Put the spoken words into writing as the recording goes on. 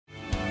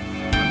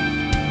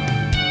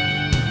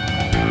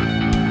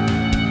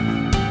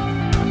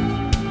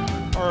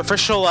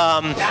official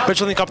bridge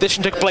building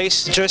competition took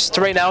place just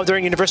right now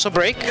during universal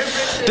break.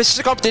 This is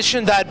a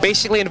competition that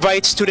basically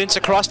invites students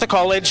across the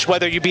college,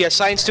 whether you be a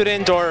science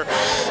student or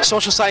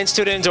social science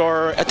student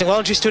or a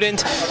technology student,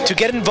 to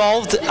get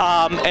involved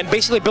and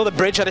basically build a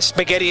bridge out of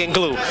spaghetti and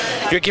glue.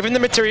 You're given the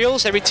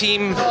materials, every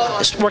team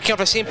is working off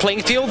the same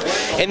playing field,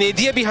 and the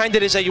idea behind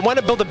it is that you want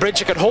to build a bridge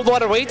that could hold a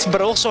lot of weight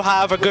but also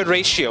have a good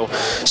ratio.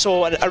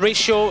 So a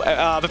ratio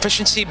of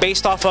efficiency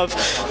based off of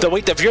the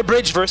weight of your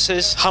bridge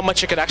versus how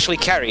much it could actually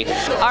carry.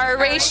 Our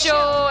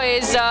ratio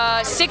is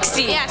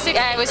 60. Yeah, 60.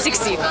 Yeah, it was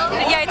 60.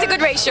 Yeah, it's a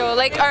good ratio.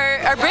 Like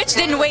our bridge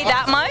didn't weigh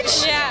that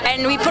much,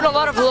 and we put a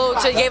lot of load,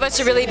 so it gave us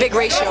a really big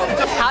ratio.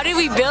 How did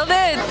we build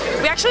it?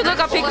 We actually looked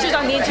up pictures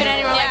on the internet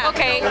and we're like,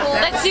 okay,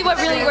 let's see what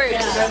really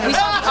works. We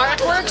saw the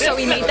artwork, so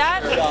we made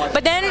that.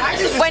 But then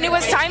when it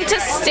was time to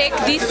stick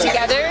these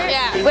together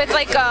with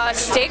like a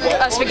stick,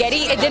 a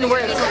spaghetti, it didn't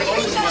work.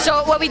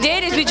 So what we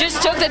did is we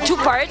just took the two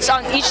parts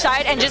on each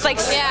side and just like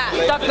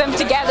stuck them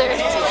together.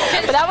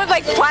 But that was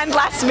like planned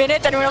last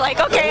minute, and we were like,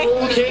 okay,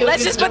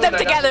 let's just put them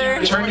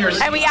together.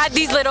 And we add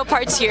these little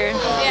parts here.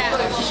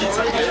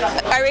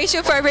 Yeah. Our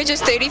ratio for our bridge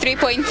is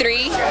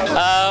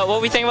 33.3.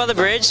 What we think about the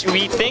bridge,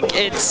 we think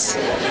it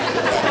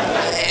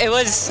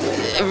was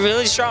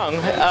really strong.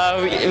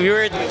 We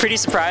were pretty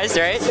surprised,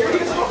 right?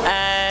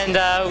 And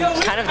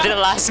kind of did it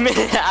last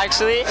minute,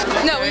 actually.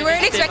 No, we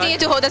weren't expecting it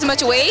to hold as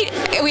much weight.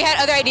 We had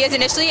other ideas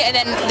initially, and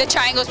then the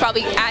triangles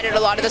probably added a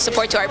lot of the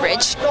support to our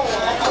bridge. Show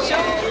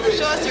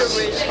us your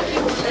bridge.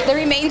 The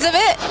remains of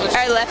it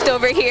are left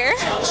over here,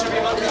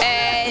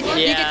 and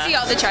you can see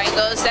all the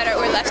triangles that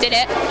were left in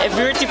it. If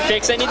we were to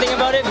fix anything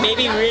about it,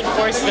 maybe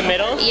reinforce the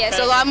middle. Yes,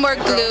 a lot more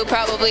glue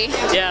probably.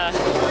 Yeah,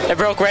 it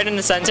broke right in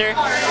the center.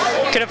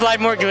 Could have applied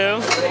more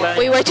glue. But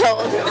we were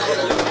told.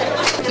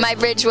 My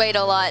bridge weighed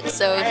a lot,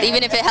 so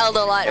even if it held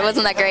a lot, it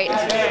wasn't that great.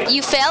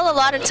 You fail a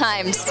lot of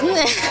times.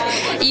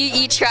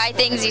 you try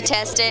things, you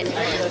test it.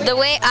 The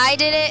way I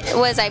did it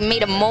was I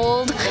made a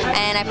mold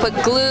and I put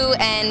glue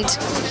and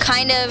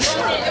kind of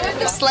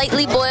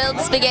slightly boiled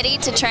spaghetti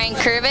to try and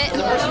curve it.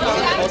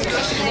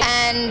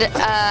 And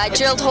I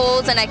drilled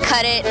holes and I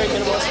cut it.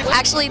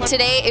 Actually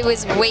today it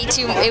was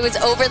it was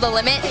over the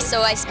limit,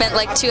 so I spent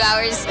like 2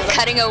 hours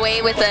cutting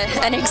away with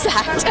an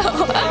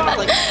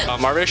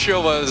X-Acto. Our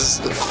ratio was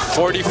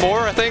 44,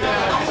 I think.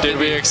 Did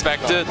we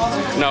expect it?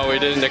 No, we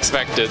didn't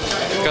expect it.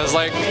 Because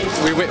like,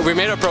 we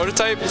made a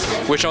prototype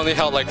which only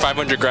held like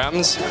 500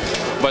 grams,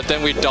 but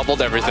then we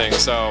doubled everything,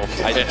 so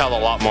it held a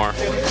lot more.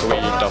 So we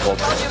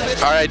doubled.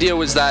 Our idea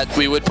was that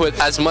we would put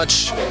as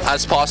much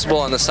as possible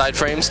on the side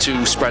frames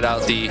to spread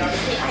out the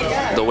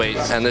weight,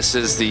 and this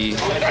is the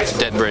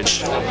dead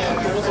bridge.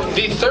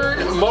 The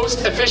third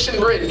most efficient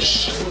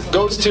bridge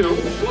goes to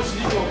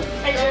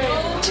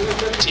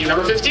team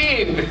number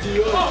 15.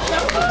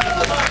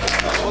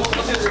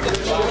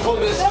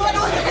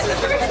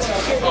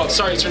 Oh,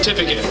 sorry,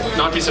 certificate,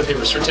 not piece of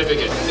paper,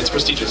 certificate. It's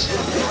prestigious.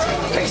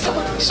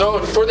 So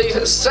for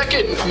the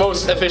second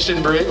most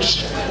efficient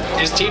bridge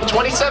is team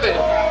 27.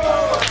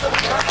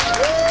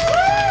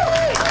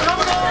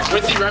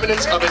 With the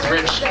remnants of his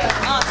bridge.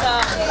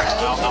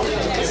 Awesome.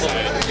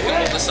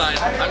 The sign.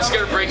 I'm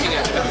scared of breaking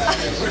it.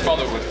 My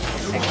father would.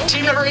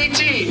 Team number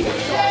 18.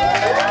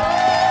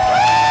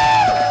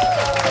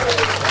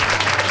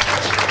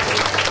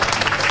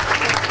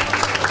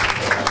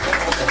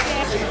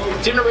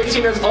 Team number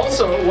 18 has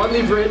also won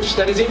the bridge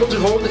that is able to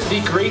hold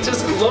the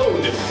greatest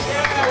load.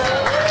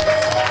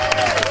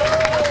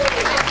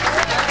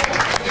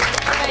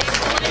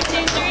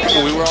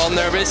 We were all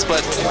nervous,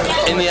 but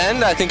in the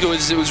end, I think it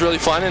was really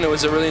fun and it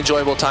was a really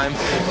enjoyable time.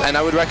 And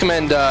I would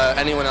recommend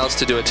anyone else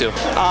to do it too.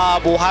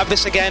 We'll have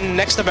this again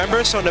next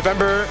November, so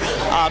November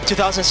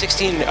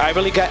 2016. I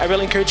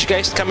really encourage you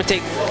guys to come and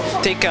take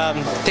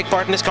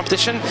part in this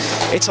competition.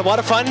 It's a lot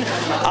of fun.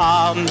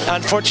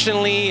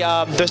 Unfortunately,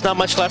 there's not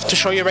much left to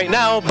show you right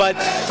now, but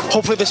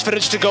hopefully there's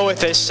footage to go with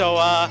this. So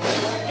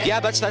yeah,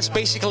 that's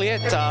basically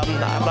it.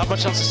 Not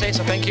much else to say.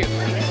 So thank you.